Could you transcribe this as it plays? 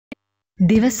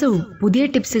ദിവസവും പുതിയ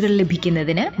ടിപ്സുകൾ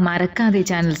ലഭിക്കുന്നതിന് മറക്കാതെ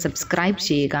ചാനൽ സബ്സ്ക്രൈബ്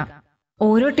ചെയ്യുക.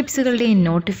 ഓരോ ടിപ്സുകളുടെയും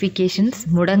നോട്ടിഫിക്കേഷൻസ്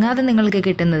മുടങ്ങാതെ നിങ്ങൾക്ക്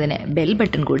കിട്ടുന്നതിന് ബെൽ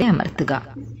ബട്ടൺ കൂടി അമർത്തുക.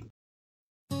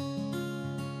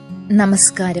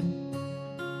 നമസ്കാരം.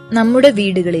 നമ്മുടെ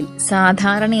വീടുകളിൽ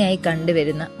സാധാരണയായി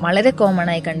കണ്ടുവരുന്ന, വളരെ കോമൺ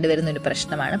ആയി കണ്ടുവരുന്ന ഒരു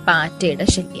പ്രശ്നമാണ് പാറ്റയുടെ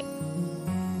ശല്യം.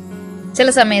 ചില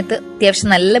സമയത്ത്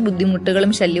അത്യാവശ്യം നല്ല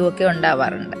ബുദ്ധിമുട്ടുകളും ശല്യവും ഒക്കെ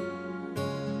ഉണ്ടാവാറുണ്ട്.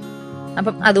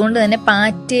 അപ്പം അതുകൊണ്ട് തന്നെ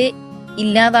പാറ്റയെ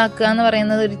ഇല്ലാതാക്കുക എന്ന്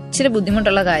പറയുന്നത് ഒരു ഇച്ചിരി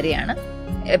ബുദ്ധിമുട്ടുള്ള കാര്യമാണ്.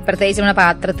 പ്രത്യേകിച്ച് നമ്മുടെ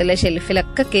പാത്രത്തിലെ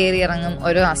ഷെൽഫിലൊക്കെ കയറി ഇറങ്ങും.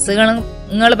 ഓരോ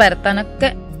അസുഖങ്ങൾ പരത്താനൊക്കെ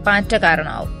പാറ്റ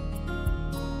കാരണമാവും.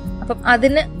 അപ്പം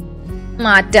അതിന്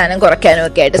മാറ്റാനും കുറയ്ക്കാനും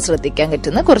ഒക്കെ ആയിട്ട് ശ്രദ്ധിക്കാൻ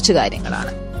പറ്റുന്ന കുറച്ച്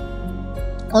കാര്യങ്ങളാണ്.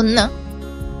 ഒന്ന്,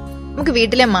 നമുക്ക്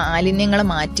വീട്ടിലെ മാലിന്യങ്ങൾ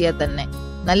മാറ്റിയാൽ തന്നെ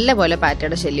നല്ല പോലെ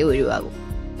പാറ്റയുടെ ശല്യം ഒഴിവാകും.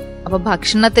 അപ്പൊ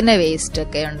ഭക്ഷണത്തിന്റെ വേസ്റ്റ്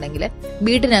ഒക്കെ ഉണ്ടെങ്കിൽ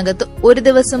വീട്ടിനകത്ത് ഒരു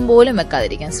ദിവസം പോലും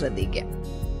വെക്കാതിരിക്കാൻ ശ്രദ്ധിക്കുക.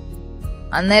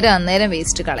 അന്നേരം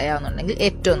വേസ്റ്റ് കളയാവുന്നുണ്ടെങ്കിൽ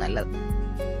ഏറ്റവും നല്ലത്.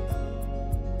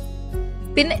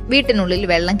 പിന്നെ വീട്ടിനുള്ളിൽ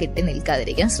വെള്ളം കെട്ടി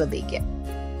നിൽക്കാതിരിക്കാൻ ശ്രദ്ധിക്കുക.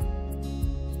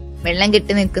 വെള്ളം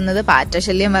കെട്ടി നിൽക്കുന്നത് പാറ്റ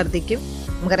ശല്യം വർദ്ധിക്കും.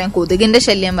 നമുക്കറിയാം, കൊതുകിന്റെ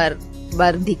ശല്യം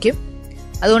വർദ്ധിക്കും.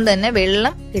 അതുകൊണ്ട് തന്നെ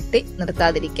വെള്ളം കെട്ടി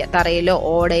നിർത്താതിരിക്കുക. തറയിലോ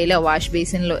ഓടയിലോ വാഷ്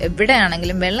ബേസിനിലോ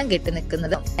എവിടെയാണെങ്കിലും വെള്ളം കെട്ടി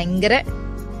നിൽക്കുന്നത് ഭയങ്കര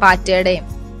പാറ്റയുടെയും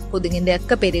കൊതുകിന്റെ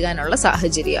ഒക്കെ പെരുകാനുള്ള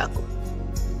സാഹചര്യമാക്കും.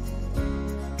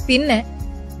 പിന്നെ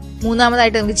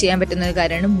മൂന്നാമതായിട്ട് നമുക്ക് ചെയ്യാൻ പറ്റുന്ന ഒരു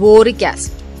കാര്യമാണ് ബോറിക്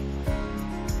ആസിഡ്.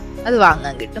 അത്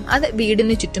വാങ്ങാൻ കിട്ടും. അത്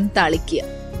വീടിന് ചുറ്റും തളിക്കുക.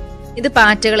 ഇത്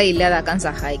പാറ്റകളെ ഇല്ലാതാക്കാൻ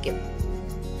സഹായിക്കും.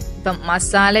 ഇപ്പം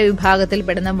മസാല വിഭാഗത്തിൽ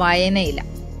പെടുന്ന വയനയില,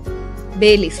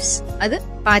 ബേ ലീഫ്സ്, അത്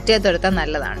പാറ്റയെ തുരത്താൻ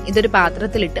നല്ലതാണ്. ഇതൊരു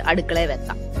പാത്രത്തിലിട്ട് അടുക്കളയിൽ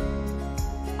വെക്കാം.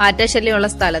 പാറ്റ ശല്യമുള്ള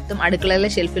സ്ഥലത്തും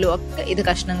അടുക്കളയിലെ ഷെൽഫിലും ഒക്കെ ഇത്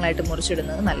കഷ്ണങ്ങളായിട്ട്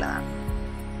മുറിച്ചിടുന്നത് നല്ലതാണ്.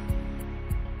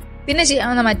 പിന്നെ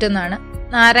ചെയ്യാവുന്ന മറ്റൊന്നാണ്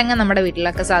നാരങ്ങ. നമ്മുടെ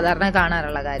വീട്ടിലൊക്കെ സാധാരണ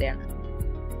കാണാറുള്ള കാര്യമാണ്.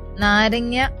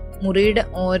 നാരങ്ങ മുറിയുടെ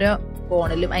ഓരോ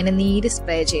കോണിലും അതിന് നീര്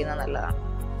സ്പ്രേ ചെയ്യുന്നത് നല്ലതാണ്.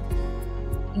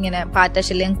 ഇങ്ങനെ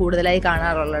പാറ്റശല്യം കൂടുതലായി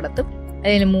കാണാറുള്ളിടത്തും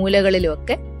അതിന് മൂലകളിലും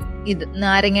ഒക്കെ ഇത്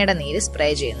നാരങ്ങയുടെ നീര് സ്പ്രേ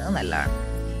ചെയ്യുന്നത് നല്ലതാണ്.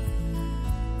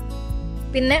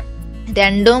 പിന്നെ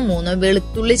 2-3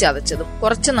 വെളുത്തുള്ളി ചതച്ചതും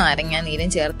കുറച്ച് നാരങ്ങ നീരും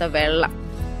ചേർത്ത വെള്ളം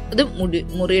അത്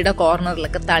മുറിയുടെ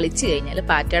കോർണറിലൊക്കെ തളിച്ചു കഴിഞ്ഞാൽ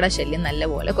പാറ്റയുടെ ശല്യം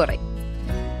നല്ലപോലെ കുറയും.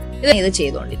 ഇത്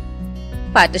ചെയ്തുകൊണ്ടിരിക്കും.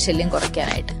 പാറ്റശല്യം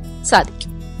കുറയ്ക്കാനായിട്ട് സാധിക്കും.